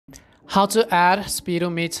How to add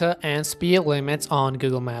speedometer and speed limits on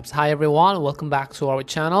Google Maps. Hi everyone, welcome back to our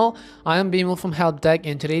channel. I am Bimal from Help Deck.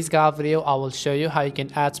 In today's guide video, I will show you how you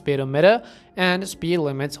can add speedometer and speed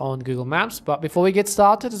limits on Google Maps. But before we get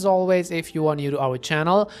started, as always, if you are new to our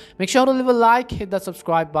channel, make sure to leave a like, hit that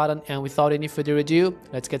subscribe button, and without any further ado,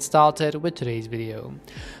 let's get started with today's video.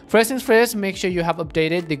 First things first, make sure you have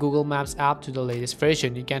updated the Google Maps app to the latest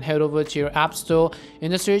version. You can head over to your app store,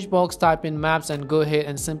 in the search box type in Maps, and go ahead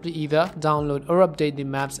and simply either download or update the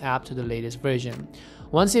Maps app to the latest version.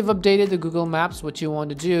 Once you've updated the Google Maps, what you want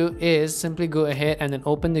to do is simply go ahead and then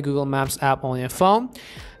open the Google Maps app on your phone.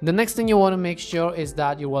 The next thing you want to make sure is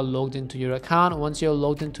that you are logged into your account. Once you're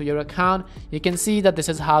logged into your account, you can see that this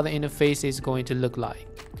is how the interface is going to look like.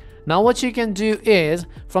 Now what you can do is,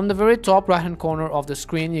 from the very top right hand corner of the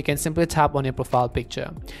screen, you can simply tap on your profile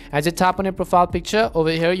picture. As you tap on your profile picture,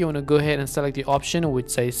 over here you want to go ahead and select the option which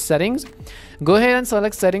says settings. Go ahead and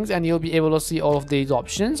select settings and you'll be able to see all of these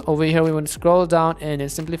options. Over here we want to scroll down and then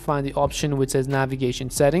simply find the option which says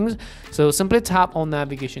navigation settings. So simply tap on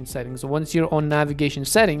navigation settings. Once you're on navigation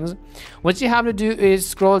settings, what you have to do is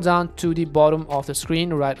scroll down to the bottom of the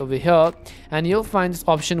screen right over here, and you'll find this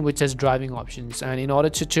option which says driving options. And in order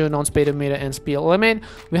to turn on speedometer and speed limit,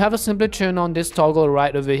 we have to simply turn on this toggle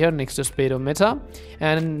right over here next to speedometer,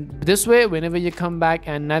 and this way whenever you come back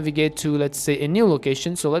and navigate to, let's say, a new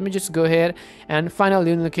location. So let me just go ahead and find a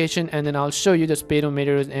new location, and then I'll show you the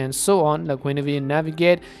speedometers and so on. Like whenever you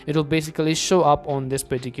navigate, it will basically show up on this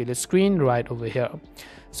particular screen right over here.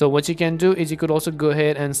 So what you can do is you could also go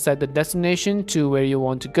ahead and set the destination to where you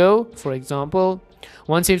want to go. For example,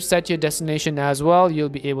 once you've set your destination as well, you'll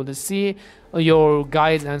be able to see your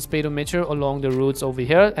guides and speedometer along the routes over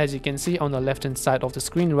here. As you can see on the left hand side of the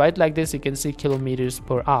screen, right like this, you can see kilometers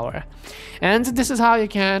per hour. And this is how you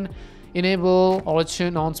can enable or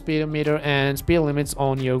turn on speedometer and speed limits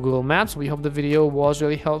on your Google Maps. We hope the video was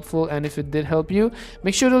really helpful, and if it did help you,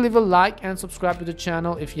 make sure to leave a like and subscribe to the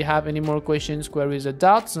channel. If you have any more questions, queries, or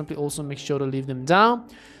doubts, simply also make sure to leave them down.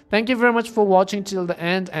 Thank you very much for watching till the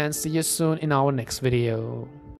end, and see you soon in our next video.